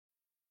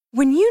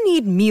When you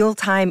need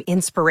mealtime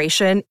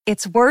inspiration,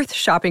 it's worth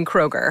shopping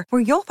Kroger,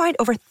 where you'll find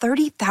over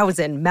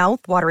 30,000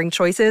 mouth-watering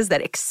choices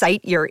that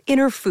excite your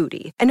inner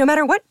foodie. And no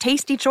matter what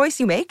tasty choice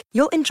you make,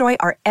 you'll enjoy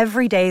our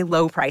everyday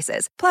low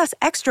prices, plus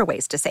extra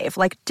ways to save,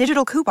 like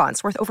digital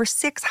coupons worth over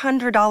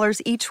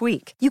 $600 each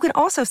week. You can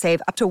also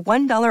save up to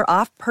 $1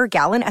 off per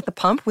gallon at the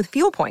pump with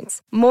fuel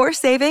points. More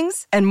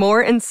savings and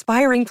more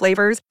inspiring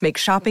flavors make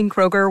shopping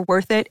Kroger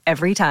worth it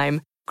every time.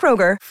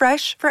 Kroger,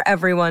 fresh for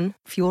everyone.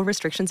 Fuel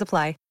restrictions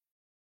apply.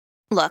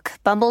 Look,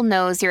 Bumble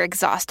knows you're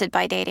exhausted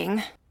by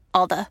dating.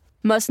 All the,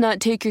 must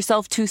not take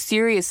yourself too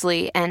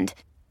seriously, and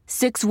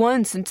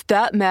 6'1" since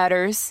that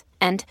matters,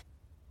 and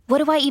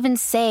what do I even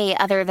say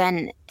other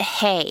than,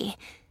 hey?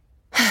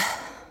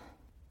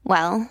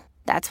 Well,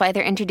 that's why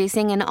they're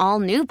introducing an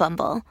all-new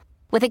Bumble,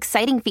 with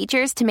exciting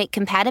features to make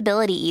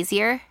compatibility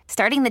easier,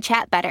 starting the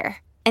chat better,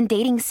 and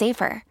dating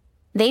safer.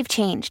 They've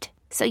changed,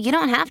 so you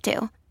don't have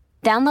to.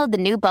 Download the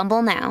new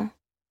Bumble now.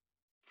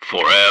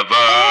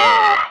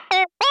 Forever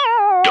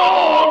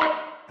Dog.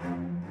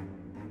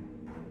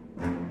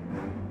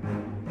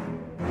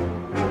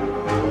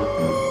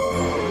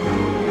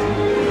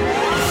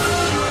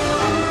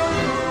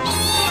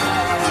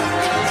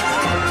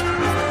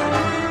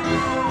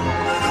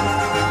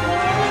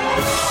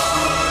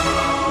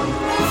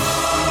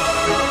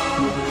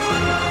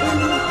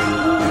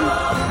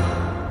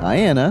 Hi,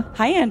 Anna.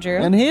 Hi, Andrew.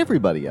 And hey,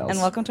 everybody else. And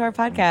welcome to our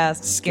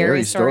podcast,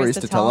 Scary Stories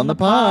to Tell on the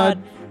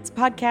Pod. It's a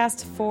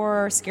podcast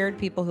for scared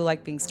people who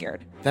like being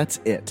scared. That's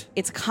it.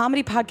 It's a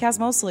comedy podcast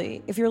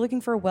mostly. If you're looking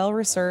for a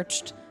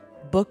well-researched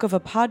book of a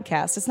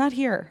podcast, it's not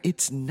here.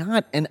 It's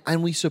not. And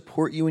we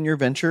support you in your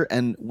venture,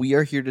 and we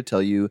are here to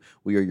tell you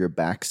we are your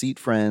backseat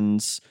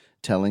friends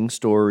telling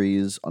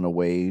stories on a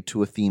way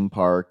to a theme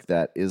park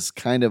that is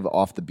kind of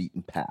off the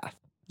beaten path.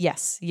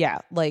 Yes. Yeah.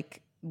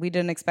 Like, we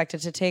didn't expect it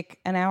to take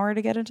an hour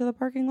to get into the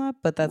parking lot,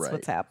 but that's Right.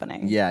 what's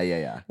happening.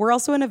 Yeah. We're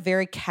also in a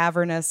very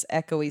cavernous,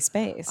 echoey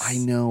space. I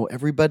know.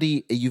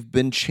 Everybody, you've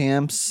been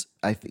champs.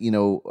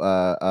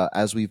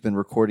 As we've been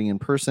recording in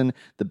person,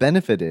 the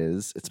benefit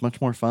is it's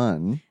much more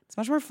fun. It's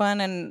much more fun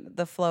and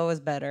the flow is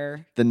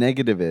better. The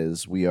negative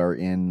is we are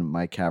in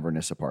my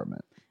cavernous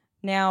apartment.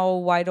 Now,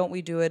 why don't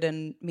we do it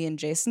in me and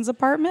Jason's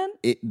apartment?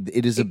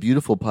 It is a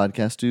beautiful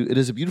podcast. It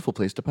is a beautiful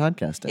place to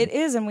podcast in. It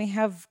is, and we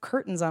have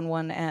curtains on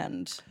one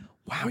end.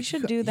 Wow, we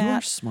should do that.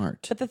 You're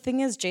smart. But the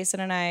thing is,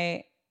 Jason and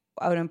I,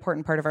 an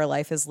important part of our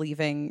life is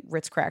leaving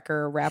Ritz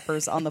cracker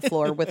wrappers on the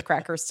floor with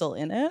crackers still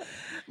in it.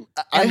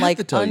 I And have like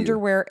to tell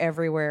underwear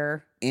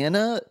everywhere.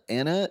 Anna,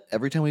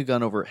 every time we've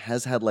gone over,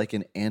 has had like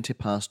an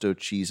antipasto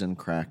cheese and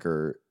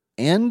cracker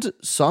and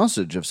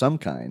sausage of some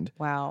kind.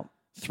 Wow.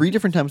 3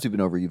 different times we've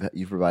been over,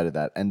 you've provided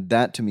that, and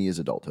that to me is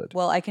adulthood.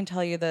 Well, I can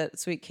tell you that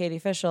sweet Katie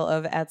Fishel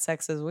of At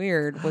Sex is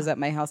Weird was at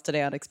my house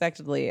today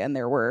unexpectedly, and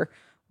there were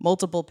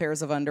multiple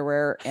pairs of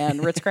underwear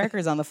and Ritz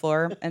crackers on the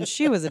floor, and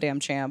she was a damn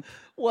champ.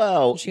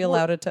 Wow, She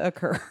allowed it to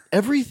occur.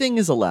 Everything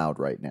is allowed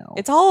right now.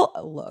 It's all,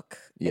 look,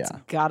 it's Yeah.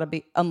 gotta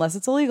be, unless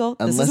it's illegal.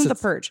 This Unless isn't the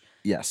it's- purge.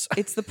 Yes,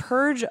 It's the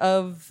purge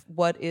of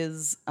what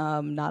is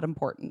not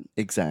important.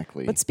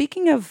 exactly. But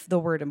speaking of the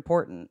word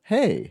important,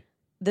 Hey,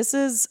 this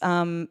is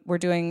we're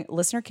doing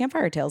listener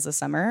campfire tales this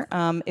summer.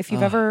 If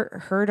you've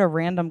ever heard a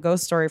random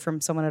ghost story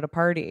from someone at a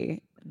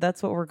party,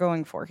 that's what we're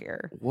going for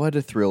here. what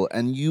a thrill!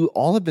 And you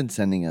all have been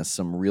sending us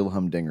some real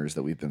humdingers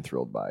that we've been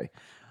thrilled by.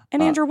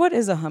 And Andrew, what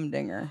is a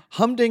humdinger?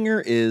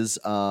 Humdinger is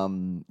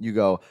you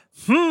go,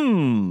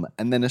 and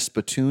then a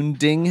spittoon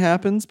ding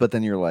happens, but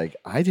then you're like,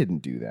 I didn't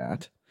do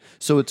that.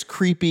 So it's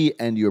creepy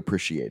and you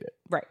appreciate it.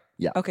 Right.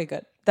 Yeah. Okay,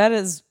 good.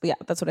 That's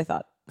what I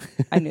thought.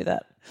 I knew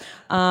that.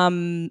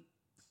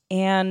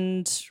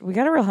 And we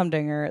got a real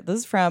humdinger. This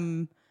is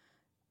from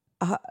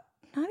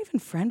not even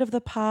friend of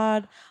the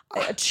pod,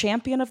 a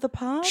champion of the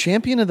pod.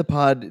 Champion of the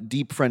pod,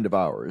 deep friend of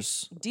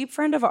ours. Deep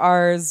friend of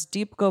ours,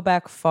 deep go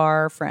back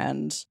far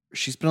friend.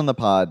 She's been on the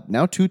pod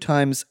now 2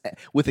 times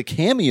with a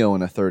cameo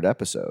in a 3rd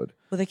episode.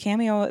 With a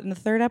cameo in the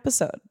 3rd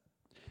episode.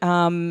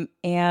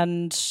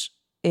 And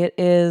it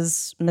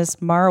is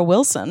Miss Mara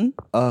Wilson.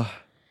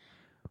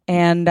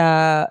 And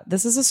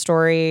this is a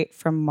story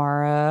from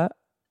Mara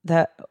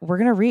that we're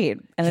going to read.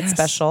 And it's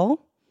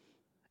special.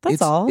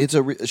 That's all.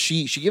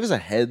 She gave us a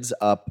heads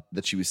up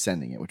that she was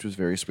sending it, which was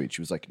very sweet.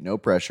 She was like, no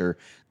pressure.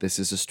 This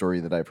is a story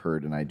that I've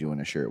heard and I do want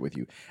to share it with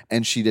you.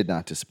 And she did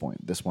not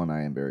disappoint. This one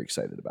I am very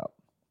excited about.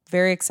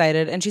 Very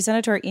excited. And she sent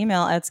it to our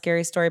email at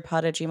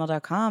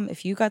scarystorypod@gmail.com.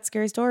 If you got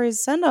scary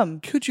stories, send them.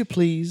 Could you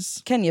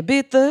please? Can you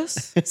beat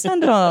this?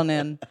 Send it on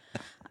in.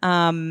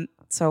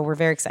 So we're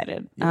very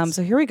excited. Yes.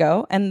 So here we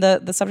go. And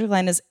the subject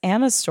line is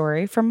Anna's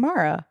story from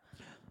Mara.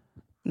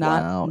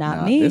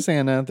 Not me. This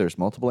Anna. There's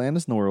multiple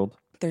Annas in the world.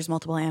 There's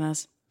multiple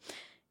Annas.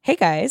 Hey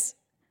guys.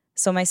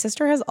 So my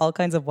sister has all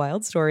kinds of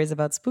wild stories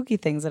about spooky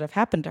things that have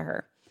happened to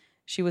her.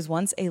 She was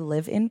once a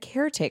live-in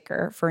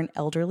caretaker for an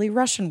elderly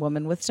Russian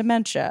woman with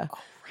dementia. Oh,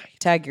 right.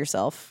 Tag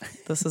yourself.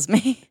 This is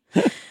me.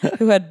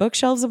 Who had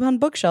bookshelves upon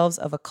bookshelves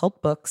of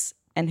occult books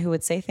and who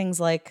would say things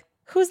like,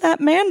 "Who's that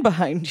man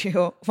behind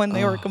you?" when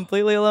they were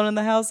completely alone in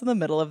the house in the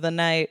middle of the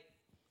night.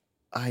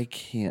 I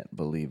can't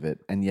believe it.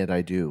 And yet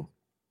I do.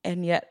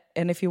 And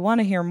if you want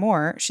to hear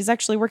more, she's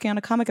actually working on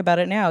a comic about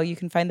it now. You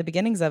can find the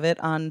beginnings of it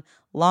on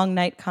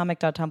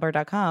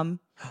longnightcomic.tumblr.com.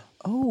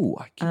 Oh,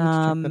 I can't wait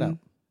to check that out.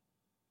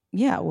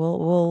 Yeah,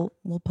 we'll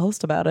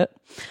post about it.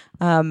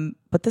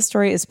 But this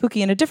story is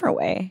spooky in a different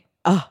way.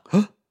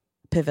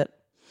 Pivot.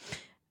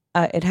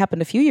 It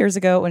happened a few years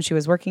ago when she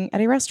was working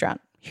at a restaurant.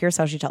 Here's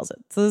how she tells it.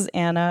 So this is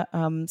Anna,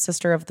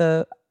 sister of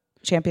the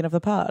champion of the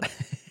pod.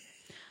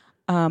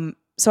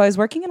 So I was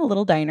working in a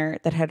little diner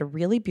that had a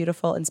really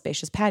beautiful and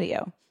spacious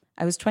patio.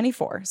 I was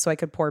 24, so I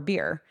could pour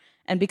beer.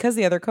 And because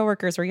the other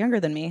coworkers were younger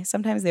than me,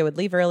 sometimes they would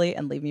leave early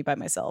and leave me by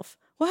myself.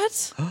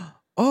 What?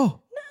 Oh.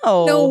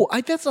 No. No,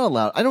 that's not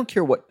allowed. I don't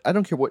care what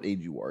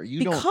age you are.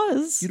 You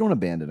don't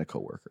abandon a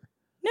coworker.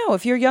 No,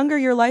 if you're younger,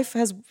 your life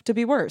has to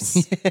be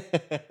worse.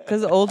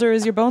 Because older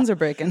as your bones are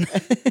breaking.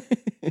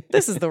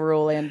 This is the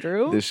rule,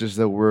 Andrew. This is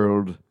the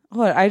world.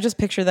 What? I just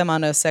picture them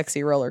on a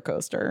sexy roller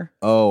coaster.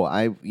 Oh,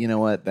 you know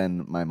what?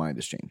 Then my mind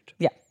has changed.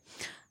 Yeah.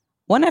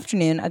 One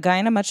afternoon, a guy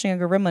and a much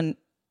younger vermin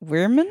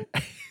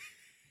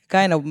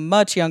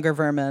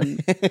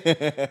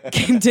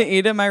came to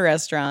eat at my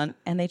restaurant,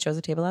 and they chose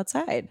a table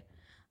outside.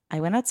 I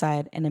went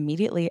outside, and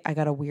immediately I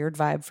got a weird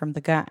vibe from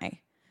the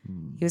guy.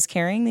 He was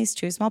carrying these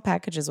 2 small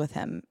packages with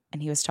him,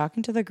 and he was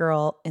talking to the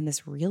girl in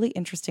this really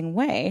interesting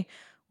way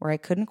where I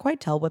couldn't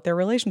quite tell what their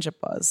relationship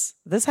was.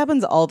 This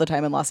happens all the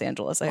time in Los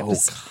Angeles, I have to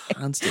say.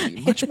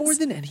 Constantly. Much more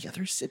than any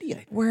other city, I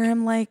think. Where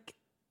I'm like,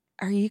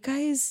 are you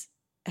guys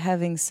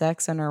having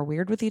sex and are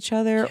weird with each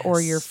other? Yes. Or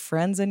you're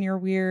friends and you're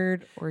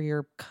weird? Or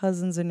you're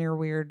cousins and you're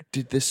weird?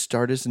 Did this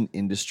start as an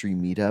industry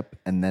meetup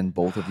and then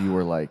both of you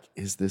were like,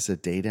 is this a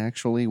date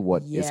actually?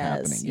 What is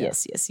happening?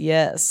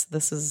 Yes.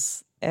 This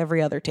is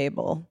every other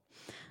table.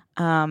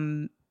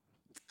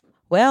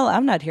 Well,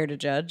 I'm not here to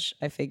judge,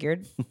 I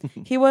figured.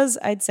 He was,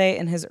 I'd say,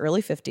 in his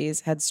early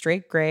 50s, had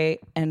straight gray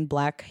and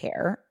black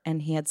hair,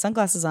 and he had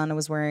sunglasses on and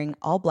was wearing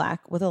all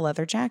black with a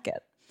leather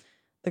jacket.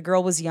 The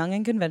girl was young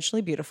and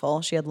conventionally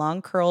beautiful. She had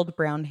long curled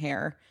brown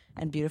hair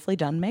and beautifully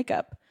done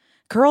makeup.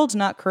 Curled,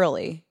 not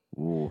curly,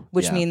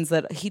 which means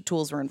that heat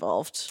tools were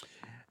involved.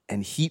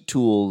 And heat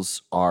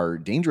tools are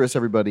dangerous,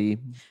 everybody.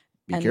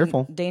 Be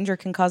careful. Danger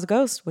can cause a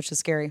ghost, which is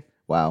scary.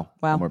 Wow.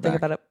 Think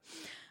about it.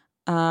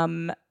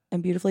 And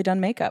beautifully done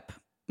makeup.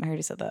 I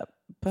already said that,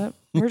 but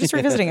we're just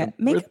revisiting it.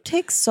 Makeup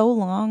takes so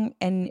long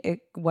and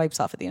it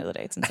wipes off at the end of the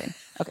day. It's insane.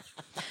 Okay.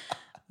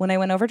 When I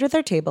went over to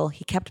their table,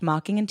 he kept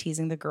mocking and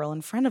teasing the girl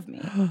in front of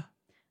me.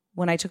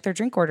 When I took their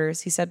drink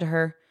orders, he said to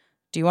her,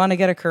 "Do you want to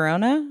get a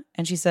Corona?"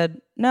 And she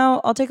said, "No,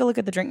 I'll take a look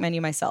at the drink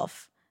menu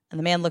myself." And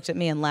the man looked at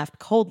me and laughed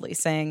coldly,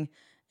 saying,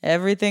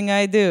 "Everything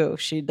I do,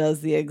 she does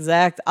the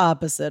exact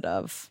opposite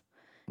of."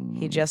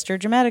 He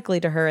gestured dramatically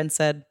to her and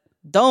said,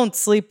 "Don't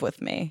sleep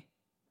with me."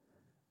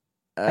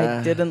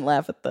 I didn't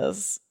laugh at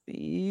this.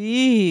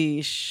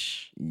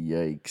 Yeesh.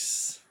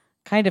 Yikes.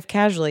 Kind of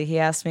casually, he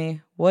asked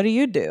me, "What do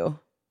you do?"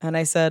 And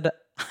I said,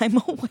 "I'm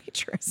a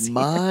waitress."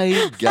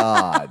 My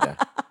God.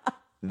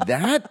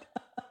 That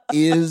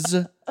is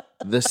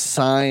the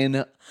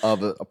sign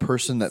of a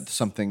person that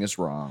something is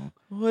wrong.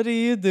 "What do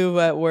you do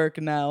at work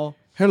now?"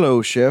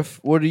 "Hello, chef.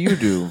 What do you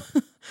do?"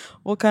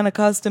 "What kind of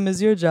costume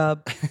is your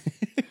job?"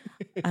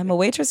 "I'm a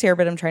waitress here,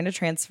 but I'm trying to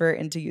transfer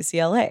into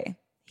UCLA."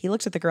 He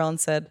looked at the girl and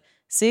said,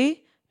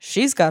 "See,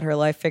 she's got her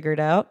life figured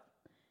out."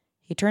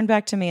 He turned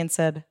back to me and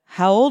said,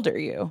 "How old are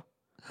you?"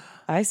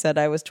 I said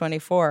I was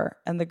 24,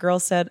 and the girl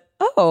said,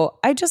 "Oh,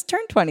 I just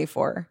turned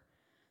 24.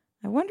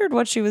 I wondered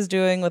what she was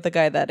doing with a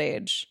guy that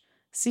age.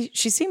 See,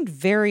 she seemed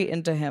very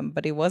into him,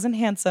 but he wasn't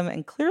handsome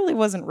and clearly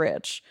wasn't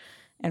rich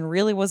and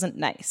really wasn't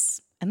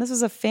nice. And this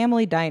was a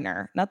family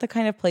diner, not the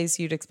kind of place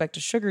you'd expect a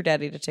sugar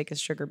daddy to take his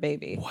sugar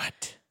baby."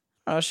 What?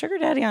 Oh, sugar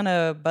daddy on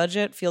a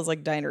budget feels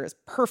like diner is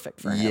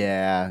perfect for him.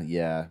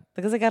 Yeah.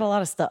 Because they got a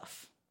lot of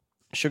stuff.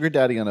 Sugar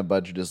daddy on a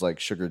budget is like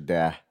sugar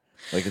dah.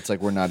 Like it's like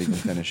we're not even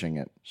finishing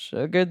it.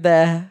 Sugar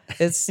dah.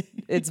 It's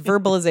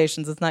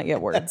verbalizations. It's not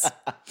yet words.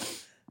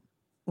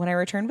 When I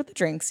returned with the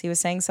drinks, he was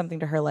saying something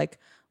to her like,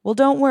 "Well,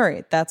 don't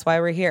worry. That's why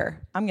we're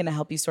here. I'm going to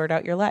help you sort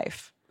out your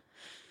life."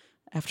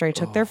 After I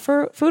took their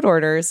food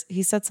orders,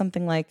 he said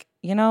something like,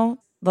 "The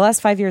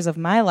last 5 years of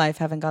my life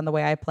haven't gone the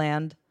way I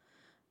planned."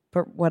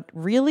 But what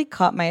really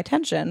caught my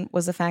attention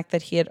was the fact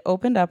that he had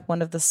opened up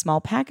one of the small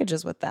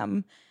packages with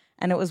them,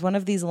 and it was one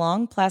of these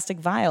long plastic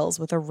vials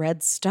with a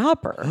red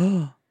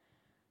stopper.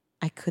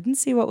 I couldn't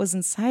see what was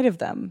inside of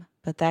them,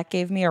 but that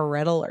gave me a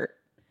red alert.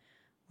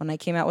 When I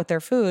came out with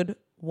their food,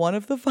 one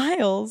of the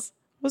vials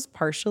was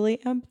partially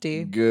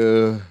empty.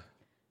 Gah.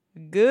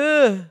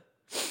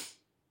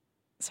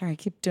 Sorry, I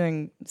keep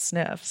doing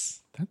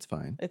sniffs. That's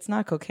fine. It's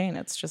not cocaine.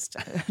 It's just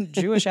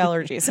Jewish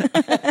allergies.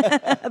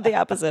 The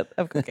opposite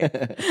of cocaine.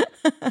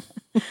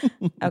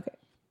 Okay.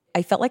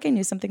 I felt like I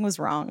knew something was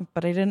wrong,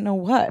 but I didn't know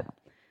what.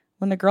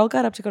 When the girl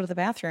got up to go to the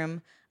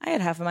bathroom, I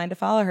had half a mind to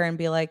follow her and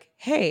be like,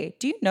 "Hey,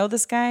 do you know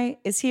this guy?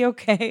 Is he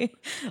okay?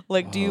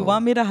 Do you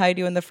want me to hide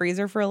you in the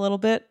freezer for a little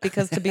bit?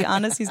 Because to be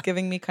honest, he's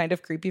giving me kind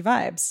of creepy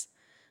vibes."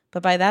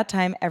 But by that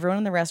time, everyone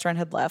in the restaurant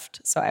had left,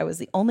 so I was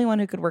the only one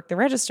who could work the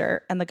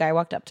register, and the guy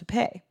walked up to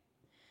pay.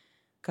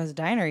 Because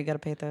diner, you got to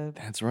pay the...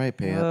 That's right.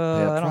 Pay Oh,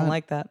 up I don't front.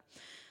 like that.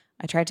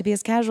 I tried to be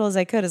as casual as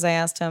I could as I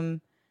asked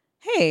him,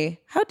 hey,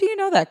 how do you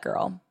know that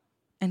girl?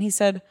 And he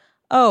said,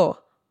 oh,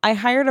 I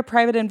hired a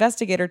private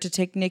investigator to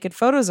take naked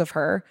photos of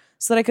her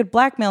so that I could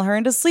blackmail her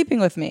into sleeping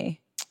with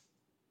me.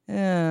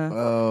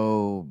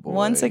 Oh, boy.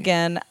 Once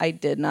again, I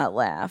did not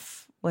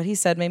laugh. What he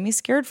said made me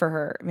scared for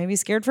her, made me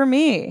scared for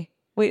me.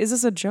 Wait, is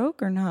this a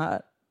joke or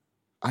not?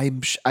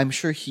 I'm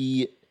sure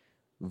he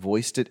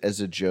voiced it as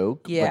a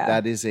joke, Yeah. but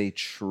that is a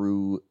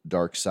true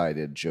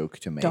dark-sided joke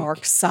to make.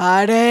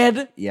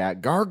 Dark-sided. Yeah,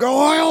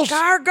 gargoyles.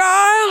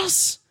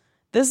 Gargoyles.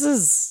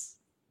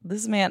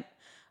 This man,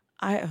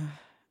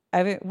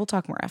 we'll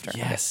talk more after.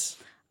 Yes.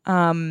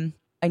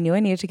 I knew I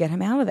needed to get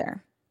him out of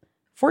there.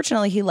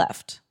 Fortunately, he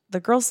left. The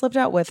girl slipped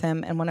out with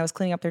him, and when I was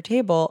cleaning up their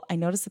table, I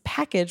noticed the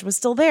package was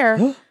still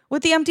there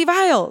with the empty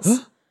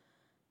vials.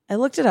 I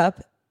looked it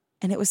up,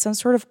 and it was some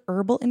sort of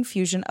herbal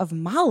infusion of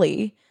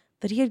Molly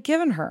that he had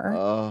given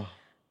her.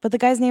 But the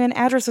guy's name and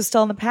address was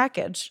still in the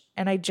package,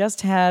 and I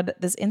just had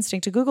this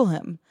instinct to Google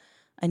him.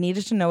 I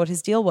needed to know what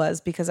his deal was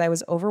because I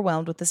was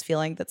overwhelmed with this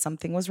feeling that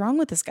something was wrong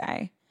with this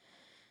guy.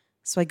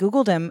 So I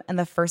Googled him, and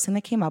the first thing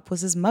that came up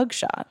was his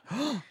mugshot.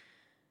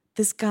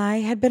 This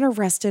guy had been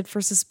arrested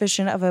for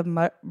suspicion of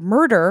a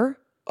murder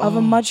of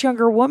a much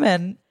younger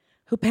woman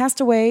who passed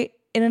away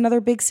in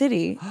another big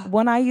city,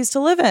 one I used to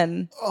live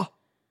in.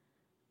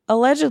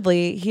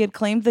 Allegedly, he had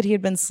claimed that he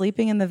had been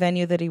sleeping in the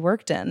venue that he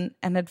worked in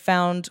and had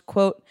found,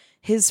 quote,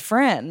 his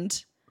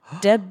friend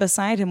dead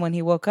beside him when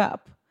he woke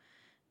up.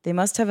 They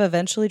must have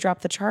eventually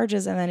dropped the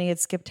charges, and then he had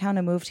skipped town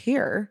and moved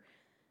here.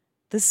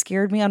 This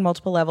scared me on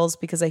multiple levels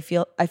because I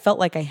felt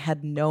like I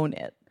had known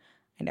it.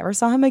 I never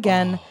saw him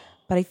again,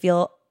 but I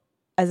feel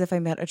as if I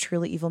met a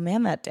truly evil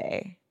man that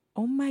day.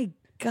 Oh my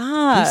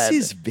God. This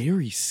is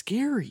very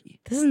scary.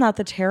 This is not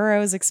the terror I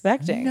was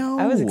expecting. No.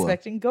 I was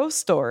expecting ghost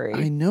story.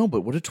 I know,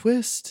 but what a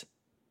twist.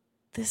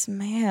 This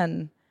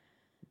man.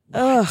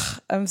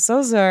 Ugh, I'm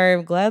so sorry.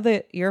 I'm glad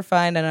that you're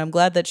fine, and I'm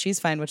glad that she's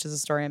fine, which is a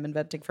story I'm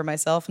inventing for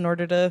myself in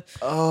order to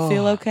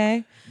feel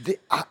okay.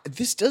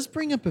 This does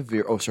bring up a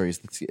very... Oh, sorry. Is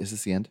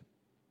this the end?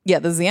 Yeah,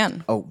 this is the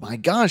end. Oh, my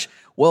gosh.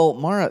 Well,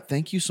 Mara,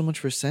 thank you so much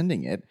for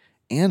sending it.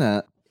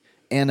 Anna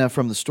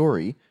from the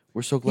story,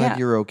 we're so glad Yeah.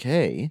 you're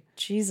okay.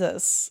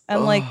 Jesus.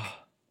 And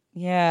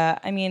yeah,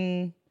 I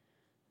mean,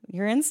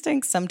 your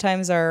instincts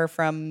sometimes are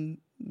from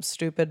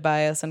stupid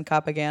bias and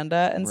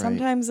propaganda, and Right.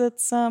 sometimes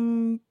it's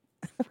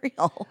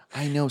real.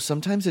 I know.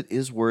 Sometimes it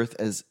is worth,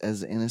 as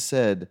Anna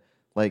said,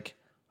 like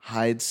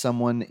hide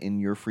someone in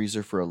your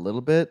freezer for a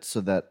little bit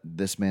so that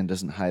this man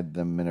doesn't hide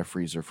them in a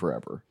freezer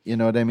forever. You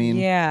know what I mean?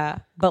 Yeah,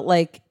 but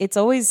like it's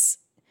always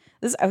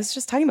this. I was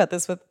just talking about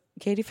this with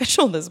Katie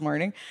Fishel this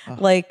morning.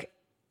 Like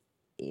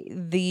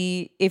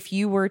if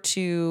you were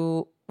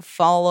to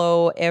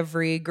follow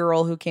every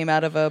girl who came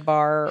out of a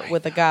bar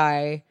with a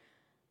guy,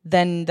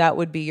 then that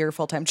would be your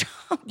full-time job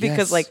because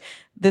Yes. like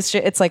this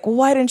shit. It's like, well,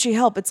 why didn't she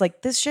help? It's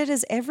like this shit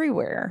is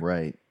everywhere.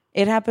 Right.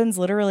 It happens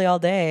literally all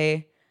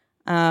day.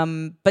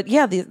 But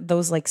yeah,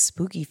 those like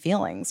spooky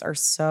feelings are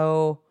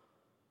so.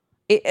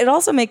 It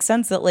also makes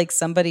sense that like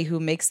somebody who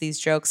makes these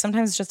jokes,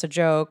 sometimes it's just a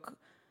joke,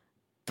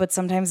 but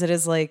sometimes it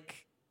is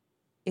like,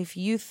 if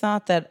you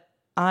thought that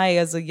I,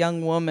 as a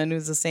young woman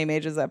who's the same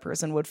age as that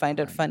person, would find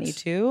it funny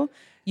too,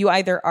 you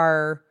either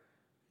are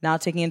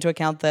not taking into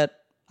account that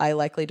I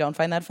likely don't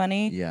find that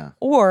funny, Yeah.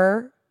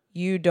 or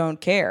you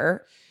don't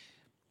care.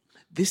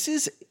 This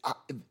is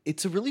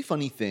it's a really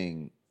funny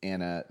thing,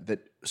 Anna,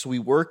 that so we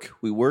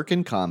work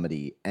in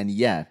comedy, and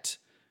yet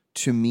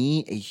to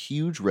me a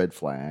huge red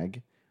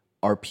flag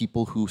are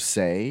people who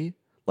say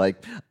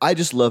like, I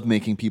just love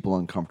making people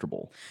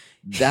uncomfortable.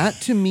 That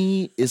to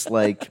me is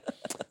like,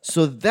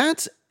 so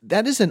that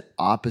is an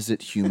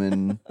opposite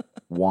human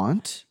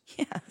want.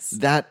 Yes.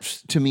 That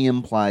to me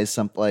implies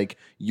something like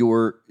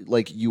you're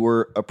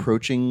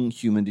approaching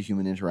human to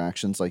human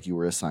interactions like you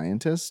were a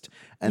scientist,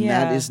 and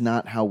that Yeah. is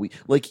not how we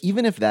like.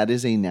 Even if that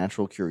is a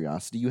natural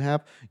curiosity you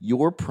have,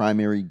 your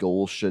primary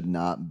goal should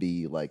not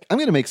be like, I'm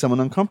going to make someone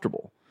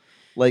uncomfortable.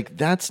 Like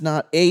that's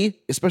not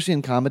especially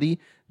in comedy.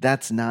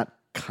 That's not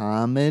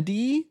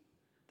comedy,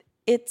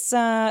 It's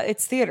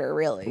theater,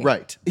 really.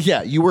 right?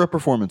 Yeah, you were a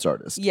performance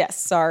artist, Yes.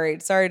 Sorry.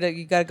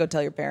 You got to go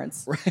tell your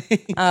parents.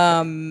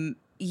 right?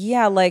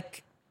 Yeah,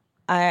 like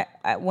I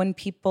when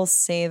people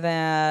say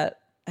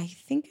that, I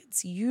think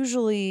it's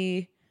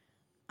usually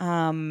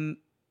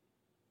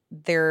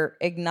they're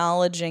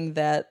acknowledging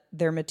that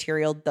their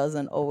material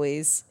doesn't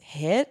always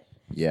hit,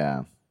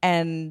 Yeah,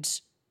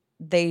 and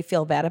they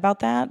feel bad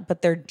about that,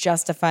 but they're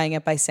justifying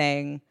it by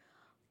saying,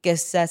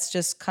 guess that's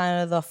just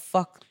kind of the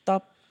fucked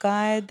up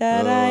guy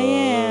that I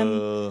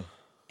am,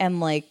 and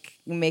like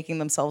making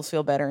themselves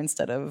feel better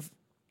instead of,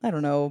 I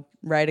don't know,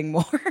 writing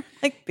more,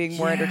 like being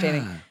more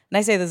entertaining. And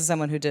I say this as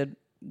someone who did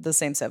the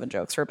same 7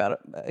 jokes for about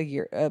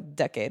a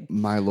decade.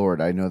 my lord,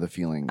 I know the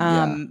feeling.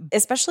 Yeah.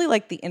 Especially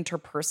like the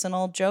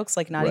interpersonal jokes,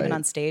 like not even Right.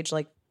 on stage.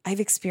 Like I've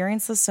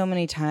experienced this so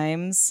many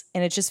times,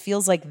 and it just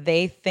feels like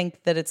they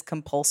think that it's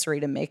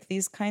compulsory to make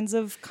these kinds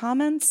of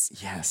comments.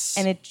 Yes.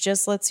 And it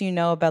just lets you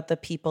know about the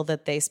people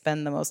that they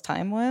spend the most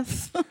time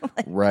with.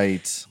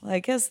 Right. Well, I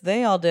guess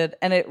they all did.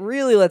 And it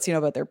really lets you know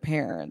about their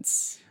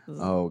parents.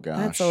 Oh, gosh.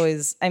 That's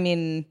always, I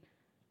mean,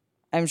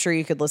 I'm sure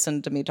you could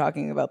listen to me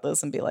talking about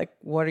this and be like,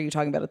 what are you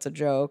talking about? It's a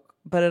joke.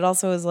 But it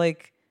also is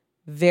like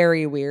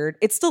very weird.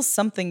 It's still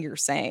something you're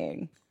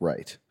saying.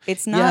 Right.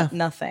 It's not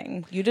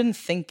nothing. You didn't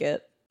think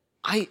it.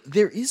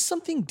 There is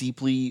something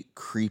deeply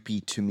creepy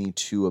to me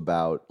too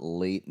about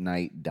late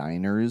night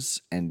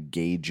diners and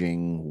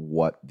gauging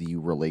what the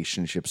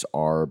relationships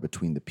are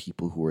between the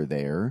people who are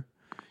there.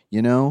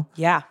 You know?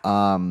 Yeah.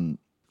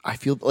 I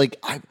feel like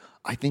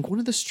I think one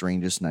of the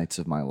strangest nights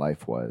of my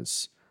life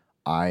was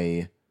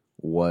I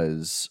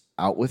was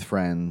out with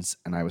friends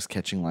and I was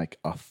catching like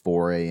a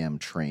 4 a.m.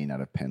 train out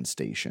of Penn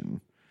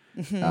Station.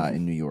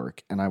 In New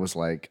York, and I was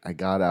like, I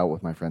got out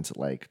with my friends at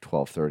like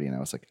 12:30, and I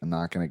was like, I'm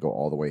not going to go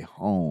all the way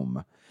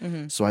home.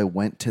 So I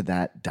went to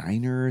that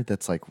diner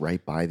that's like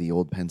right by the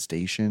old Penn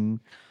Station.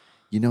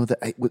 You know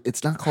that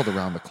it's not called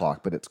Around the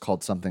Clock, but it's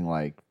called something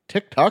like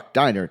TikTok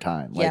Diner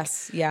Time. Like,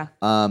 Yes. Yeah.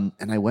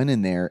 And I went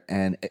in there,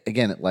 and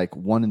again at like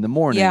 1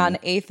 a.m. Yeah. On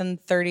 8th and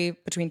 30,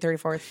 between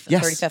 34th and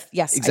Yes, 35th.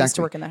 Yes. exactly. I used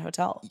to work in that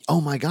hotel. Oh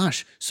my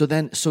gosh! So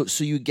then, so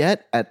you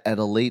get at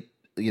a late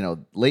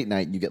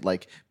night, you get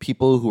like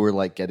people who are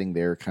like getting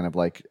their kind of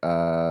like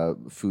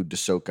food to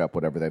soak up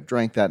whatever they've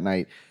drank that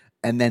night.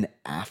 And then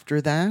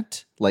after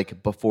that,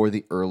 like before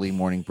the early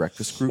morning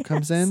breakfast crew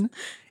comes in,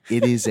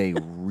 it is a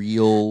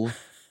real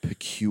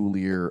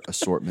peculiar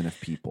assortment of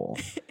people.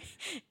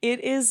 It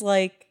is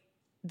like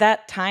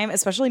that time,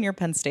 especially near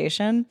Penn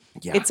Station.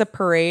 Yeah. It's a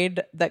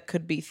parade that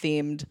could be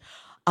themed.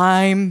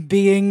 I'm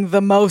being the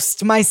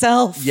most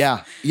myself.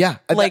 Yeah. Yeah.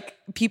 Like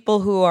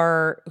people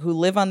who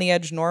live on the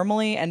edge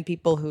normally and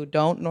people who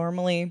don't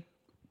normally.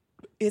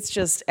 It's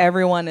just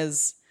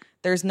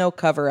there's no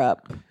cover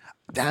up.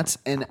 Like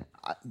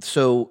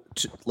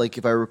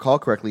if I recall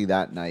correctly,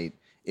 that night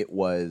it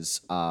was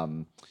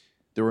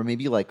there were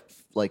maybe like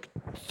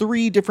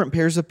 3 different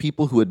pairs of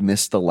people who had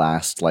missed the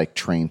last like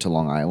train to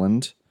Long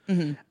Island.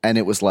 And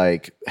it was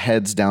like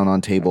heads down on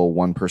table.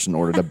 One person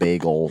ordered a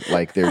bagel,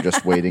 like they're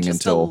just waiting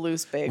Just until a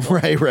loose bagel.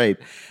 Right.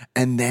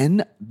 And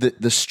then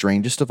the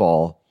strangest of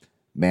all,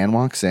 man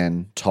walks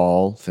in,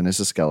 tall, thin as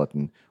a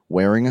skeleton,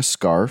 wearing a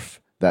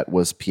scarf that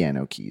was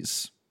piano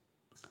keys.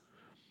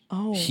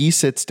 Oh. He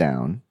sits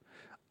down.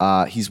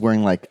 He's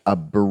wearing like a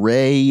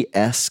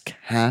beret-esque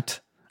hat.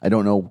 I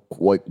don't know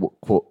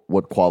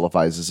what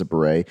qualifies as a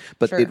beret,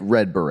 but Sure. it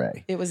read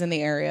beret. It was in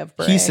the area of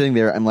Bray. He's sitting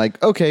there. I'm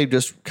like, okay,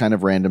 just kind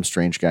of random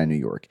strange guy in New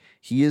York.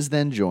 He is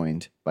then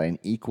joined by an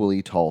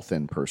equally tall,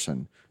 thin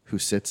person who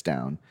sits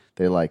down.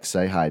 They like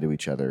say hi to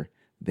each other.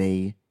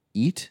 They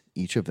eat,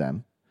 each of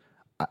them,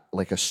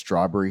 like a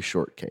strawberry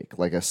shortcake,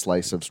 like a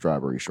slice of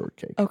strawberry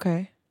shortcake.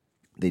 Okay.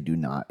 They do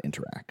not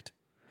interact.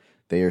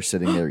 They are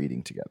sitting there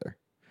eating together.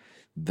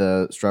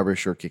 The strawberry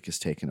shortcake is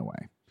taken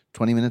away.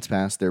 20 minutes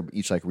pass. They're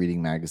each like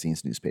reading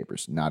magazines,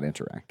 newspapers, not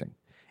interacting.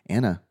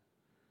 Anna,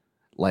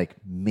 like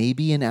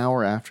maybe an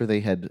hour after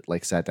they had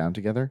like sat down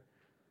together,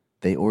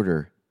 they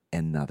order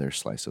another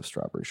slice of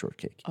strawberry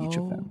shortcake, each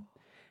of them.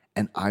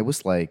 And I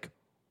was like,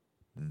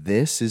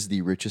 this is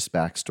the richest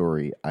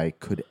backstory I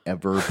could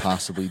ever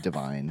possibly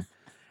divine.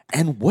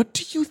 And what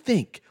do you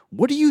think?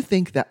 What do you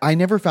think that I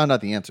never found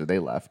out the answer? They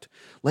left.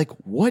 Like,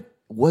 what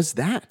was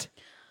that?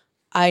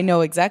 I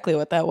know exactly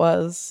what that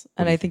was.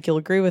 And I think you'll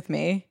agree with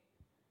me.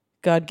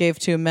 God gave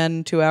 2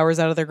 men 2 hours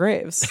out of their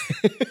graves.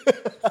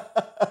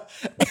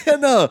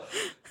 Anna,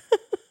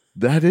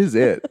 that is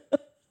it.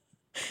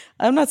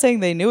 I'm not saying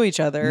they knew each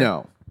other.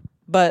 No.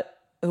 But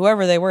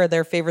whoever they were,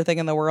 their favorite thing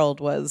in the world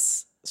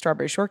was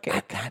strawberry shortcake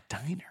At that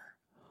diner.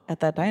 at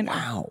that diner.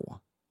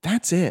 Wow.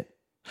 That's it.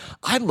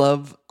 I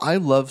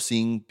love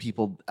seeing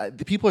people.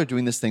 The people are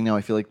doing this thing now.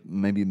 I feel like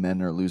maybe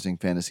men are losing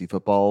fantasy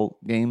football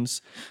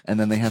games, and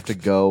then they have to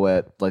go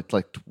at like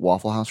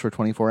Waffle House for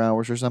 24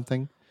 hours or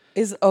something.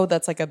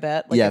 That's like a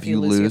bet? Like Yeah, if you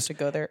lose, you have to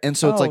go there. And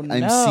so it's like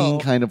I'm seeing no.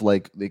 kind of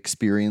like the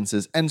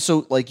experiences. And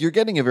so like you're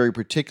getting a very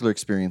particular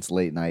experience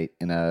late night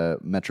in a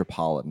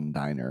metropolitan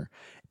diner.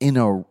 In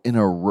a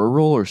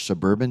rural or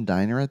suburban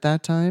diner at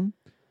that time,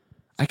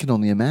 I can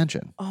only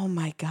imagine. Oh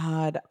my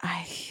God.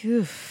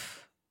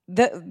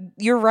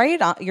 You're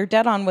right. You're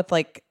dead on with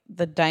like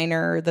the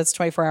diner that's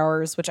 24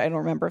 hours, which I don't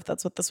remember if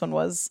that's what this one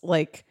was.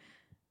 Like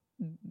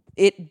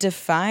it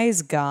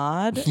defies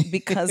God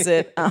because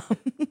it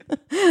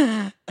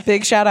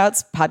big shout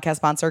outs, podcast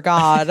sponsor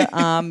God.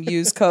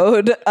 Use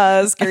code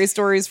Scary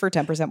Stories for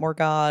 10% more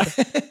God.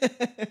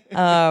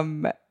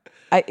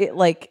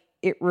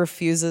 It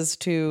refuses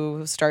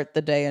to start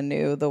the day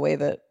anew the way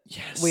that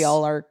we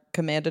all are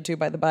commanded to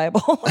by the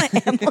Bible.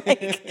 And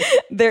like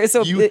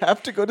You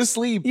have to go to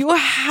sleep. You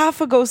have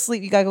to go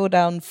sleep. You gotta go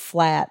down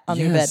flat on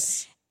your bed.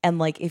 Yes. And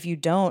like if you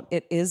don't,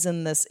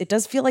 it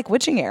does feel like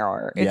witching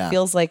hour. It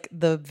feels like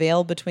the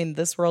veil between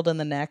this world and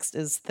the next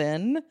is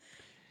thin.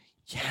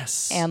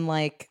 Yes. And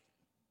like,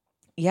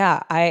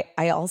 yeah,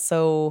 I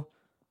also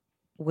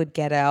would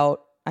get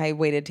out. I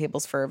waited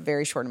tables for a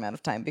very short amount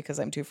of time because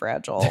I'm too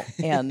fragile.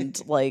 And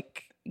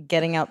like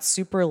getting out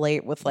super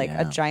late with like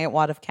a giant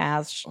wad of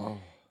cash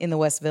in the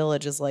West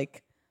Village is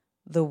like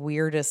the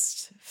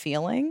weirdest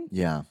feeling.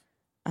 Yeah.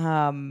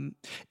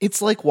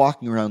 It's like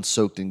walking around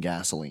soaked in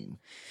gasoline.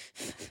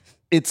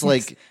 It's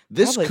like,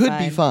 this could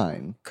be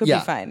fine. Could be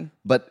fine.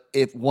 But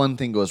if one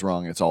thing goes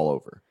wrong, it's all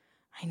over.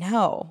 I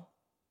know.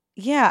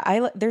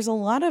 Yeah, there's a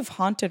lot of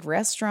haunted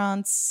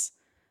restaurants,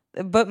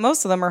 but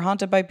most of them are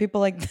haunted by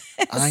people like this.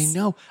 I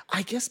know.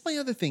 I guess my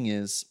other thing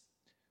is,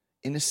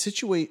 in a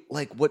situation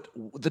like what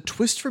the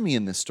twist for me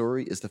in this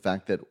story is the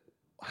fact that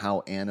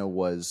how Anna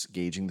was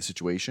gauging the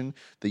situation.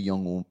 The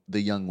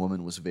young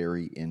woman was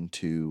very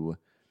into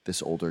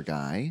this older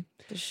guy.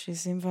 She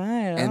seemed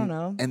fine. I don't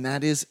know. And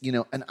that is,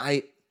 and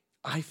I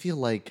feel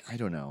like, I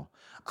don't know.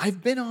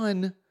 I've been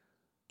on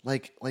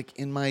like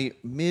in my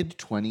mid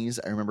 20s,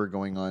 I remember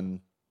going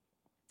on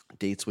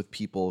dates with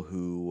people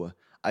who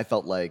I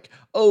felt like,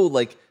 oh,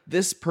 like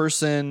this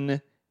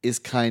person is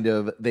kind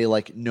of, they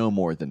like know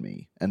more than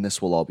me and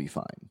this will all be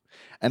fine.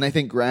 And I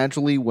think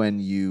gradually when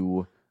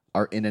you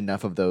are in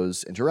enough of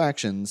those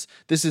interactions,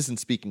 this isn't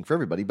speaking for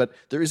everybody, but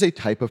there is a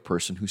type of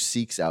person who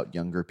seeks out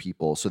younger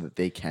people so that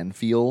they can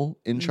feel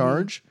in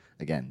charge.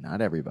 Again,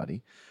 not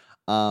everybody.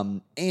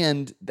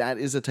 And that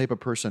is a type of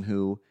person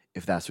who,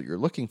 if that's what you're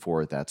looking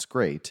for, that's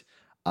great.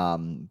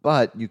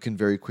 But you can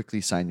very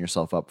quickly sign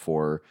yourself up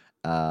for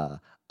a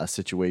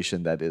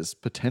situation that is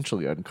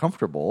potentially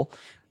uncomfortable.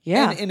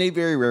 Yeah. And in a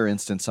very rare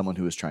instance, someone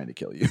who is trying to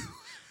kill you.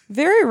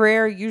 Very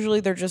rare. Usually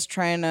they're just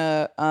trying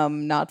to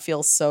not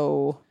feel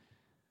so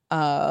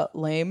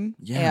lame.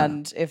 Yeah.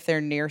 And if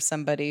they're near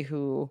somebody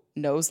who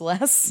knows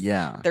less,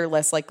 they're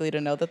less likely to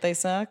know that they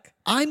suck.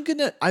 I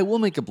will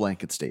make a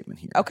blanket statement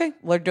here. Okay,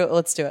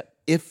 let's do it.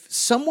 If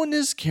someone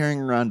is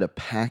carrying around a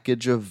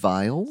package of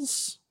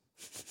vials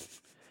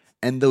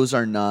and those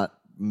are not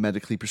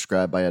medically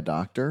prescribed by a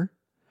doctor,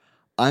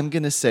 I'm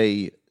going to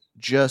say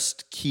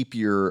just keep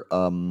your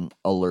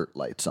alert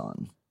lights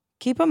on.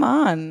 Keep them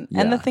on.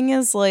 Yeah. And the thing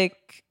is,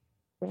 like,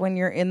 when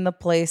you're in the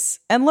place,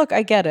 and look,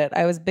 I get it.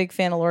 I was a big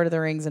fan of Lord of the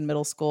Rings in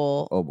middle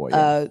school. Oh boy.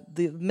 Yeah.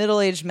 The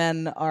middle-aged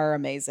men are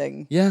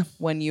amazing. Yeah.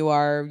 When you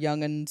are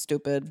young and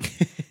stupid.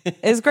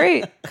 It's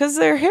great because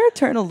their hair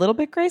turn a little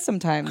bit gray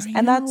sometimes.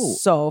 And that's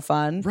so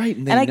fun. Right.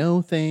 And they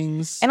know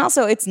things. And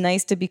also it's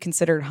nice to be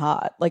considered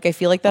hot. Like I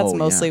feel like that's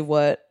mostly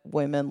what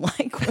women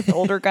like with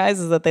older guys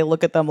is that they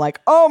look at them like,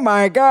 oh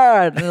my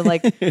God. And they're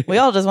like, we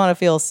all just want to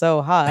feel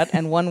so hot.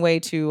 And one way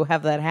to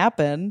have that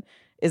happen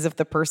is if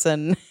the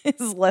person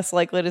is less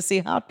likely to see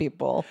hot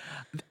people.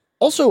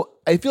 Also,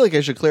 I feel like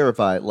I should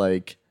clarify,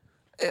 like,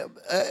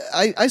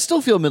 I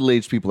still feel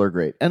middle-aged people are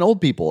great and old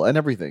people and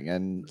everything.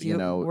 And,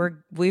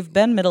 we've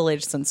been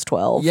middle-aged since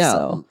 12. Yeah.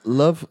 So.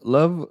 Love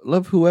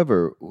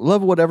whoever,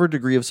 love whatever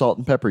degree of salt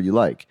and pepper you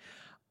like.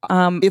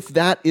 If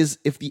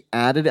the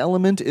added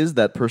element is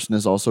that person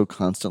is also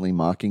constantly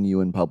mocking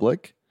you in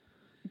public.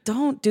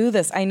 Don't do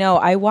this. I know.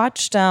 I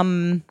watched,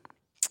 the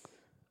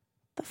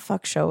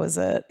fuck show was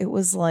it? It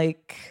was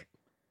one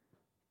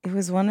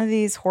of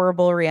these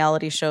horrible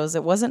reality shows.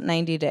 It wasn't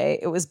 90 Day.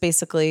 It was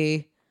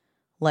basically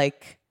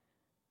like,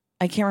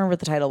 I can't remember what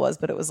the title was,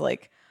 but it was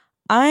like,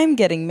 I'm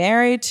getting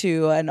married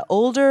to an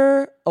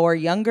older or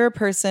younger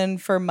person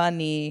for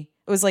money.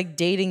 It was like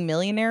dating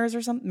millionaires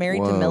or something,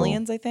 married to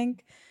millions, I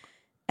think.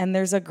 And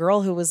there's a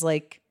girl who was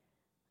like,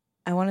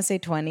 I want to say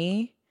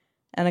 20,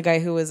 and a guy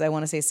who was, I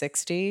want to say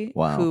 60,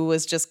 who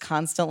was just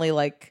constantly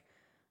like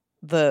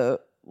the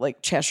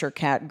like Cheshire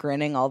cat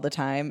grinning all the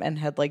time and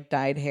had like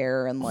dyed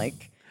hair and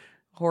like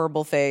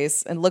horrible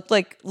face and looked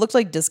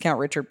like discount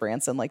Richard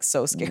Branson, like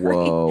so scary.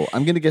 Whoa.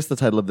 I'm going to guess the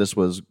title of this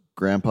was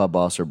Grandpa,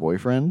 Boss, or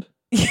Boyfriend.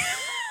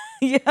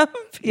 Yep.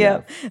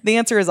 The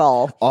answer is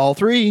all. All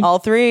three. All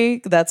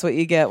three. That's what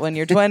you get when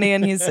you're 20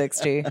 and he's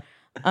 60.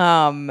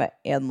 And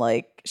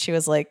like, she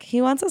was like,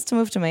 he wants us to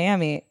move to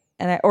Miami.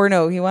 He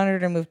wanted her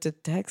to move to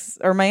Texas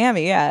or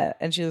Miami. Yeah.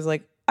 And she was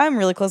like, I'm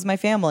really close to my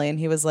family. And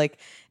he was like,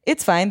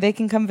 it's fine. They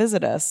can come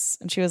visit us.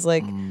 And she was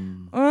like,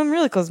 I'm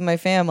really close to my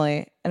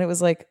family. And it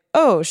was like,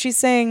 oh, she's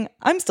saying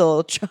I'm still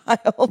a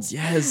child.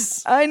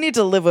 Yes. I need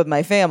to live with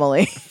my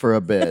family. For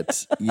a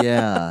bit.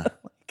 Yeah.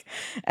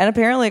 And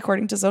apparently,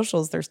 according to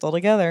socials, they're still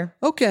together.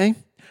 Okay.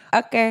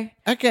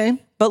 But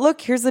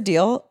look, here's the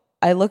deal.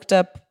 I looked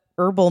up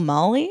Herbal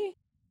Molly,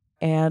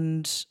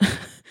 and this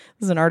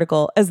is an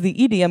article. As the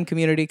EDM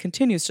community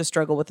continues to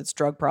struggle with its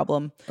drug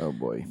problem, oh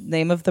boy,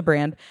 name of the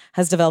brand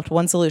has developed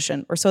one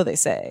solution, or so they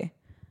say.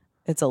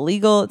 It's a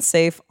legal, it's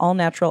safe,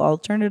 all-natural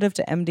alternative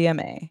to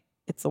MDMA.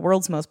 It's the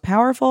world's most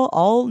powerful,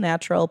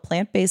 all-natural,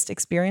 plant-based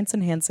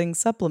experience-enhancing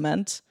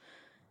supplement.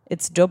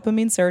 It's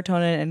dopamine,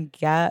 serotonin, and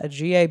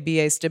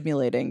GABA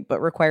stimulating,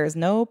 but requires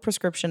no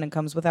prescription and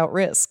comes without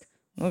risk.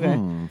 Okay.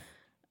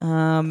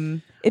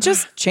 It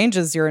just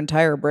changes your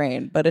entire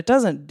brain, but it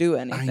doesn't do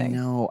anything. I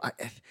know.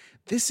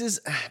 This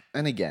is,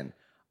 and again,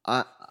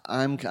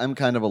 I'm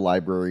kind of a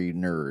library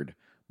nerd,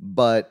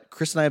 but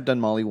Chris and I have done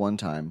Molly one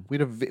time.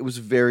 It was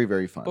very,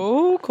 very fun.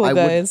 Oh, cool,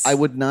 guys. I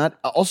would not.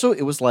 Also,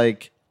 it was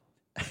like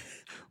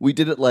we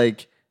did it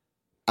like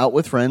out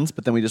with friends,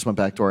 but then we just went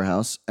back to our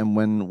house. And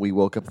when we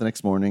woke up the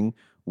next morning,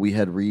 we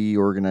had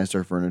reorganized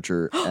our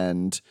furniture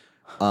and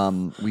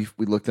we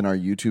looked in our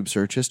YouTube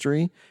search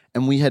history,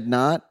 and we had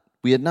not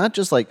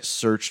just like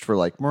searched for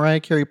like Mariah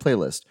Carey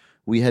playlist.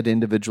 We had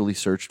individually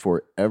searched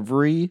for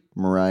every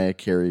Mariah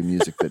Carey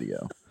music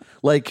video,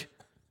 like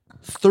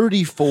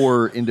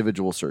 34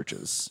 individual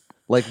searches.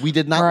 Like we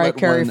did not Mariah let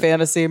Carey one,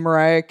 fantasy,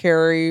 Mariah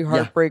Carey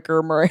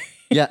heartbreaker, Mariah.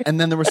 yeah, and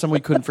then there were some we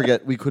couldn't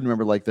forget. We couldn't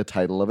remember like the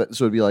title of it,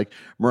 so it'd be like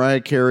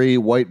Mariah Carey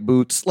white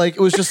boots. Like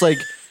it was just like,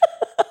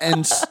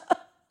 and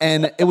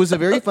it was a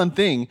very fun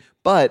thing.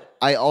 But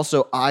I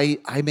also I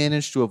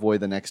managed to avoid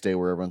the next day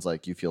where everyone's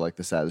like, you feel like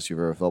the saddest you've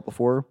ever felt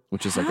before,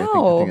 which is like I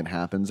think it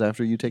happens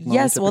after you take Molly.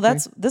 Yes, well,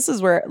 typically. this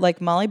is where like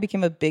Molly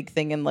became a big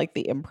thing in like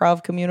the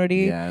improv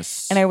community.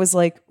 Yes, and I was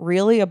like,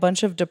 really, a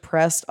bunch of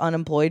depressed,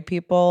 unemployed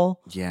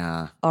people.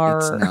 Yeah,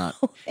 are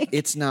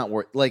it's not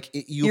worth like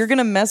you're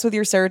gonna mess with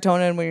your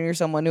serotonin when you're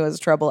someone who has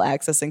trouble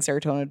accessing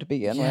serotonin to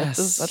begin with. This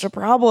is such a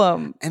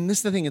problem. And this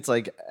is the thing, it's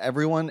like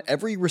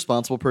every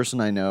responsible person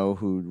I know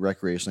who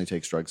recreationally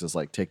takes drugs is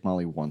like, take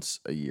Molly once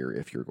a year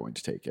if you're going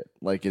to take it.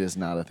 Like it is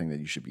not a thing that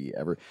you should be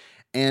ever,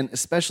 and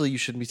especially you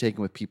shouldn't be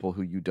taken with people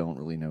who you don't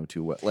really know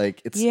too well.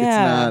 Like it's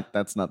not,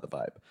 that's not the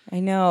vibe.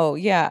 I know.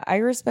 Yeah. I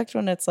respect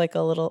when it's like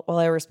a little, well,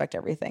 I respect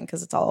everything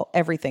because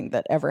everything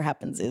that ever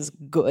happens is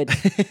good.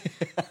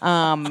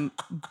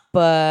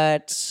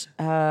 But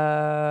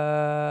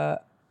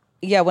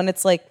yeah, when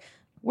it's like,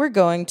 we're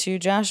going to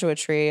Joshua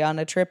Tree on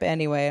a trip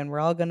anyway, and we're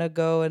all going to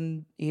go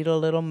and eat a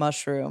little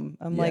mushroom.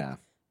 I'm like,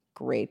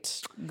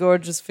 great.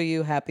 Gorgeous for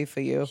you. Happy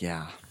for you.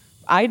 Yeah.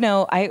 I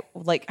know. I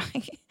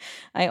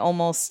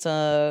almost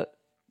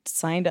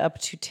signed up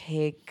to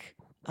take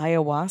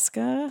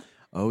ayahuasca.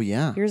 Oh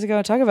yeah. Years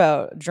ago. Talk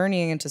about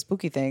journeying into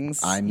spooky things.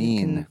 I mean,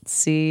 you can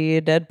see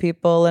dead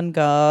people and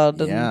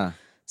God and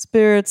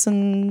spirits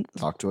and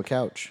talk to a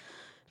couch.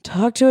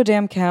 Talk to a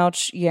damn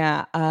couch.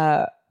 Yeah.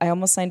 I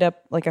almost signed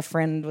up. Like a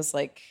friend was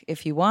like,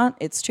 if you want,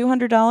 it's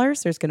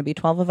 $200. There's going to be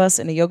 12 of us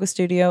in a yoga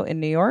studio in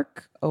New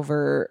York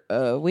over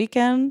a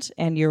weekend,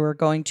 and you're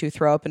going to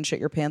throw up and shit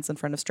your pants in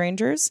front of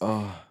strangers.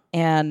 Oh.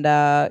 And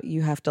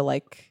you have to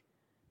like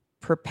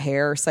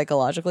prepare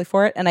psychologically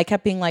for it. And I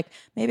kept being like,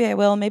 maybe I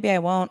will, maybe I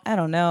won't. I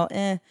don't know.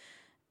 And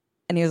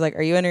he was like,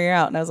 are you in or you're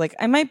out? And I was like,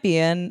 I might be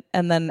in.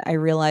 And then I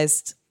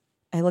realized,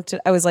 I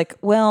was like,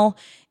 well,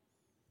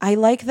 I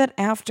like that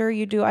after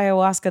you do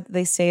ayahuasca,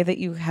 they say that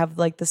you have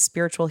like the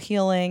spiritual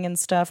healing and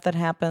stuff that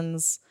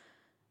happens.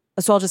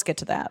 So I'll just get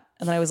to that.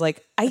 And then I was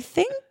like, I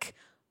think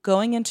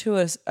going into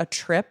a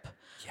trip,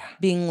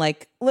 being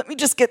like, let me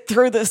just get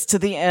through this to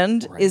the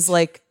end is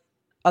like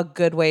a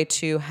good way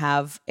to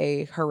have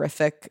a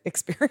horrific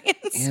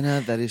experience.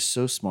 Anna, that is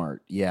so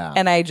smart. Yeah.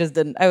 And I just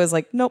didn't. I was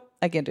like, nope,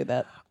 I can't do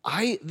that.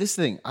 I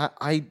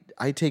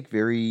take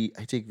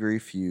very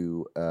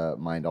few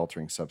mind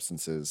altering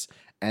substances,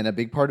 and a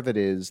big part of it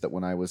is that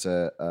when I was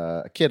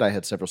a kid, I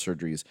had several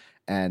surgeries,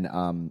 and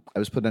I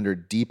was put under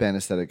deep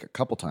anesthetic a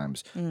couple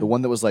times. The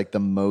one that was like the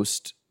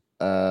most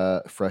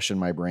fresh in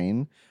my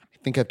brain, I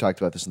think I've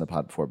talked about this in the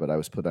pod before, but I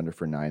was put under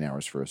for 9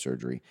 hours for a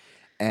surgery,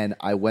 and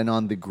I went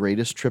on the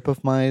greatest trip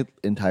of my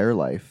entire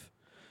life.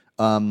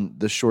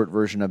 The short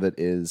version of it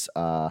is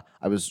I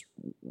was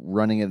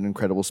running at an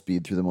incredible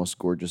speed through the most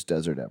gorgeous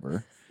desert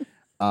ever.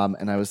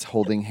 And I was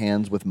holding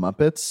hands with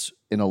Muppets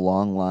in a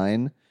long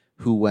line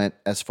who went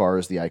as far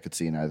as the eye could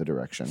see in either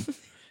direction.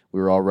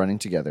 We were all running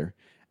together.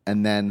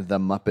 And then the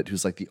Muppet,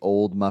 who's like the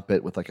old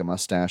Muppet with like a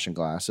mustache and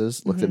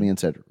glasses, looked at me and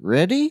said,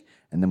 ready?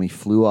 And then we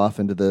flew off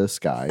into the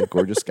sky,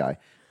 gorgeous sky.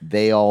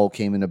 They all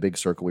came in a big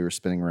circle. We were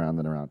spinning around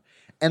and around.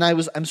 And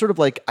I'm sort of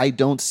like, I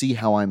don't see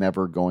how I'm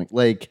ever going,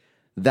 like,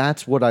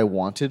 that's what I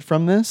wanted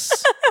from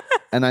this.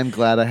 And I'm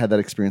glad I had that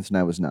experience when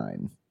I was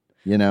 9,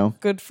 you know?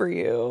 Good for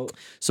you.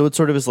 So it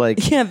sort of is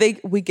like... Yeah,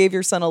 we gave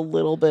your son a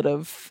little bit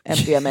of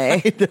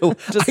MDMA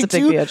just to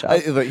take the edge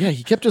off.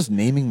 He kept just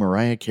naming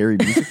Mariah Carey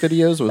music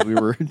videos as we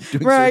were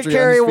doing Mariah surgery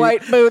Carey on his feet.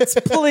 white boots,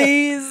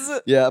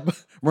 please. Yeah,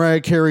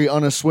 Mariah Carey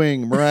on a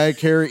swing. Mariah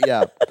Carey,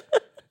 yeah.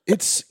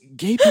 It's...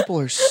 Gay people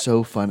are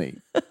so funny.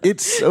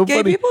 It's so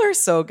funny. Gay people are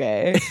so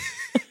gay.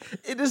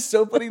 It is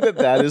so funny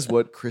that is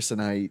what Chris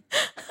and I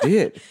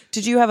did.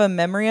 Did you have a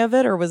memory of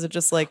it, or was it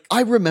just like...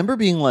 I remember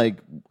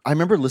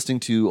listening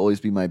to Always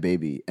Be My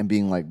Baby and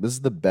being like, this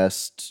is the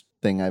best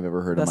thing I've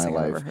ever heard in my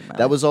life.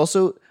 That was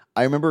also,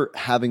 I remember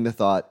having the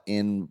thought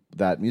in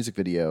that music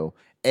video,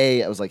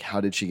 I was like,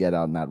 how did she get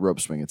out in that rope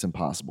swing? It's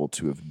impossible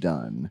to have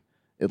done.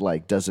 It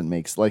like doesn't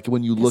make, like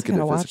when you look at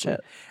it physically.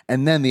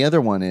 And then the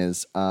other one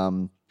is,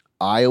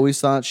 I always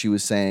thought she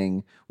was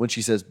saying, when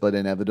she says, but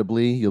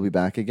inevitably you'll be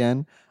back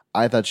again,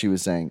 I thought she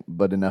was saying,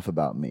 but enough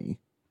about me.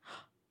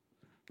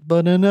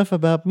 But enough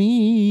about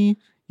me.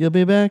 You'll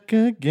be back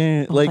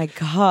again. Oh my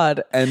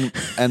God. And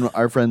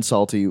our friend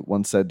Salty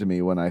once said to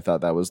me when I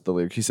thought that was the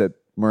lyric, he said,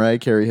 Mariah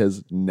Carey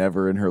has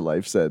never in her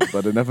life said,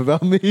 but enough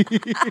about me.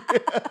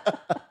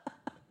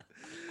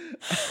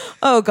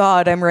 Oh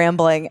God, I'm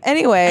rambling.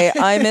 Anyway,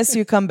 I miss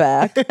you. Come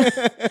back.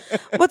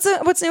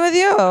 What's new with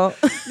you?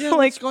 Yeah,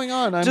 what's going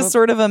on? I'm Just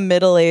sort of a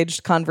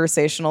middle-aged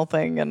conversational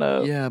thing. And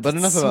but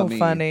enough so about me,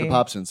 funny. the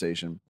pop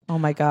sensation. Oh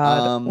my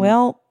God.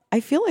 Well, I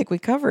feel like we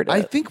covered it.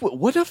 I think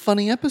what a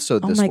funny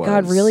episode this was. Oh my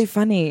God, really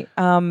funny.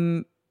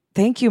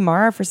 Thank you,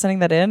 Mara, for sending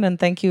that in, and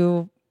thank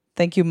you,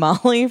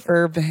 Molly,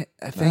 for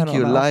thank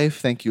you, life.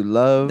 Thank you,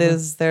 love.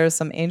 There's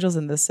some angels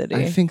in this city.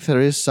 I think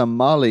there is some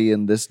Molly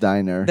in this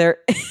diner. There.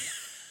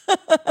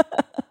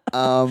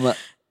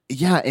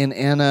 Yeah, and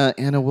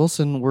Anna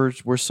Wilson, we're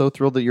so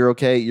thrilled that you're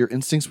okay. Your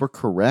instincts were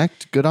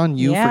correct. Good on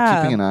you for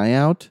keeping an eye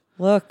out.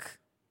 Look,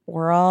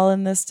 we're all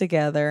in this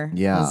together.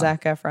 Yeah. As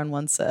Zac Efron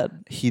once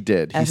said. He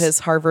did. At his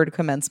Harvard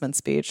commencement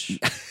speech.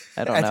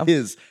 I don't know.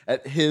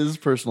 At his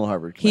personal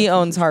Harvard commencement He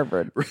owns speech.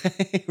 Harvard.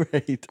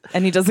 Right.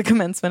 And he does a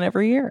commencement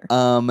every year.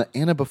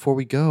 Anna, before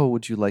we go,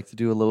 would you like to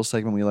do a little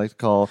segment we like to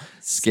call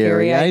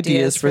Scary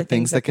Ideas for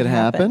Things That Could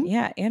Happen?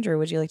 Yeah. Andrew,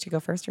 would you like to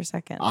go first or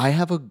second? I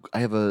have a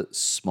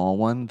small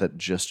one that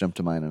just jumped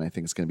to mind, and I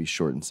think it's going to be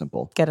short and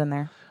simple. Get in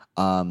there.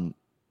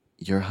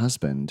 Your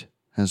husband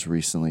has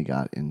recently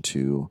got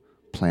into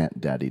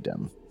plant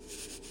daddydom.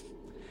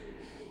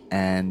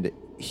 And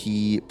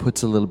he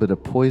puts a little bit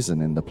of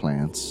poison in the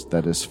plants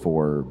that is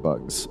for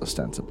bugs,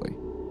 ostensibly.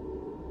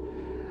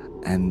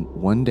 And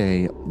one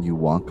day you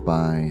walk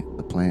by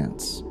the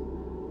plants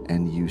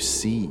and you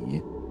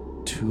see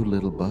two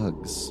little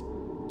bugs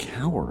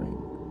cowering.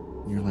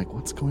 And you're like,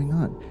 what's going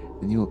on?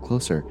 And you look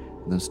closer,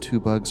 and those two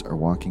bugs are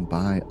walking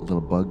by a little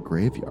bug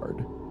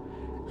graveyard.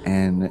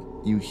 And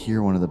you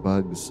hear one of the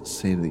bugs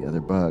say to the other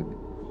bug,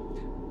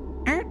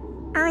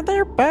 Are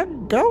there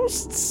bug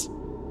ghosts?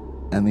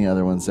 And the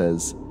other one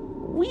says,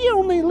 we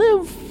only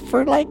live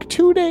for like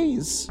 2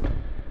 days.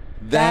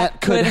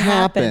 That could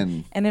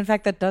happen. And in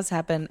fact, that does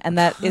happen. And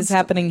that is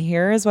happening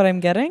here is what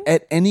I'm getting.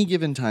 At any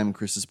given time,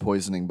 Chris is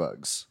poisoning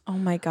bugs. Oh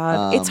my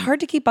God. It's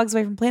hard to keep bugs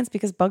away from plants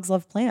because bugs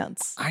love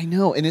plants. I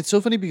know. And it's so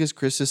funny because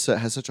Chris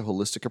has such a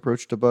holistic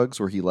approach to bugs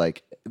where he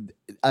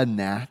a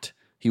gnat,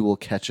 he will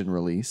catch and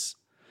release.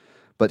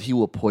 But he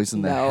will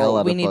poison the hell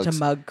out of bugs. We need to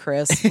mug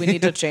Chris. We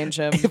need to change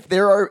him. If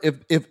there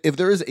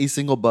is a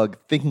single bug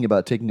thinking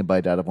about taking a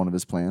bite out of one of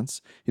his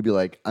plants, he'd be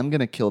like, I'm going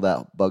to kill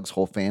that bug's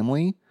whole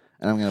family,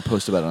 and I'm going to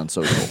post about it on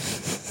social.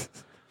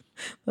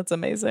 That's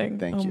amazing.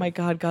 Thank you. Oh my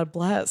God. God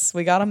bless.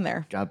 We got him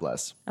there. God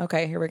bless.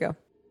 Okay, here we go.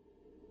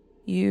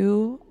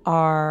 You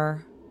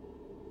are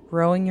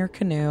rowing your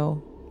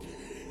canoe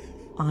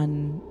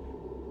on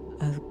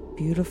a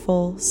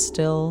beautiful,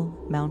 still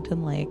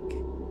mountain lake.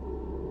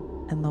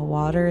 And the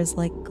water is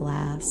like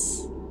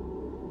glass.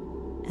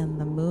 And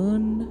the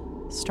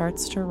moon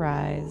starts to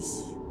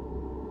rise.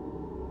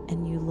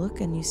 And you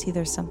look and you see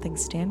there's something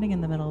standing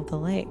in the middle of the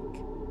lake.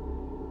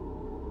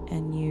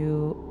 And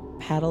you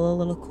paddle a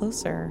little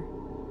closer.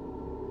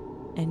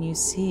 And you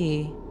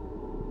see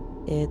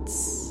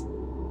it's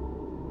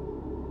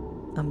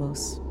a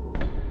moose.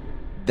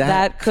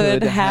 That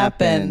could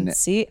happen.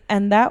 See?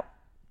 And that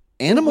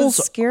animals, was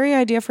a scary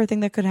idea for a thing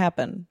that could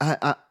happen.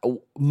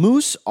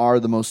 Moose are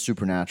the most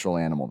supernatural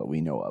animal that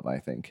we know of, I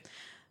think.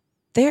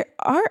 There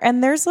are,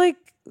 and there's like,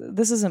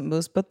 this isn't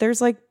moose, but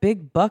there's like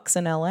big bucks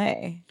in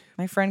LA.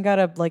 My friend got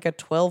a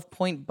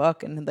 12-point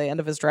buck in the end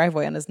of his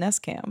driveway on his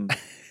Nest Cam.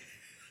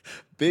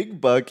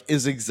 Big Buck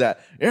is exact.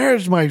 Yeah,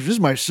 this is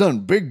my son,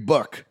 Big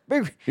Buck.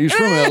 He's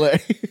from LA.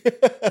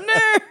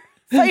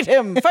 Fight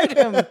him.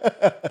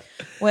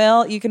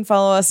 Well, you can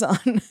follow us on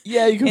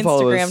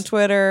Instagram,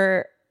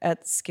 Twitter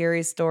at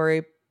Scary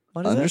Story.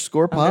 What is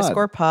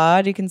 _pod.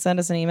 _pod. You can send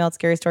us an email at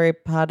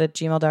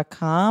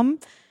scarystorypod@gmail.com.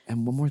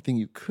 And one more thing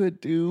you could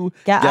do.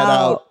 Get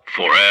out.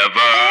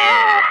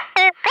 Forever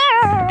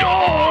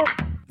Dog.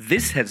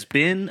 This has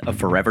been a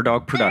Forever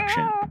Dog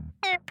production.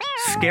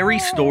 Scary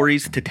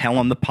Stories to Tell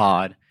on the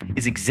Pod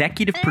is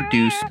executive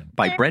produced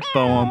by Brett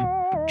Boehm,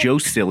 Joe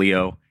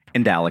Cilio,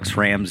 and Alex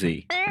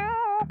Ramsey.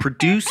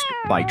 Produced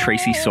by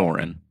Tracy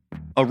Soren.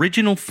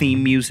 Original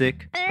theme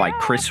music by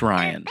Chris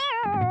Ryan.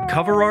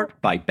 Cover art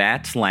by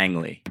Bats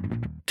Langley.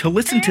 To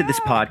listen to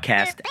this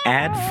podcast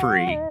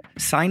ad-free,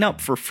 sign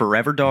up for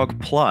Forever Dog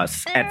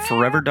Plus at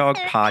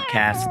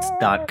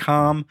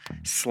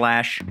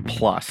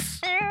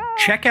foreverdogpodcasts.com/plus.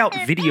 Check out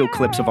video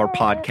clips of our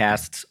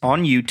podcasts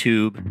on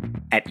YouTube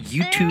at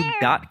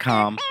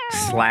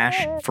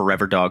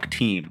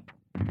youtube.com/foreverdogteam.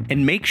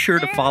 And make sure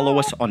to follow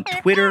us on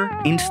Twitter,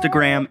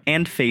 Instagram,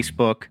 and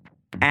Facebook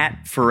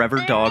at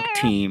Forever Dog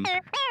Team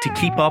to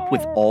keep up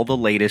with all the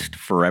latest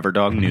Forever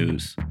Dog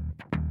news.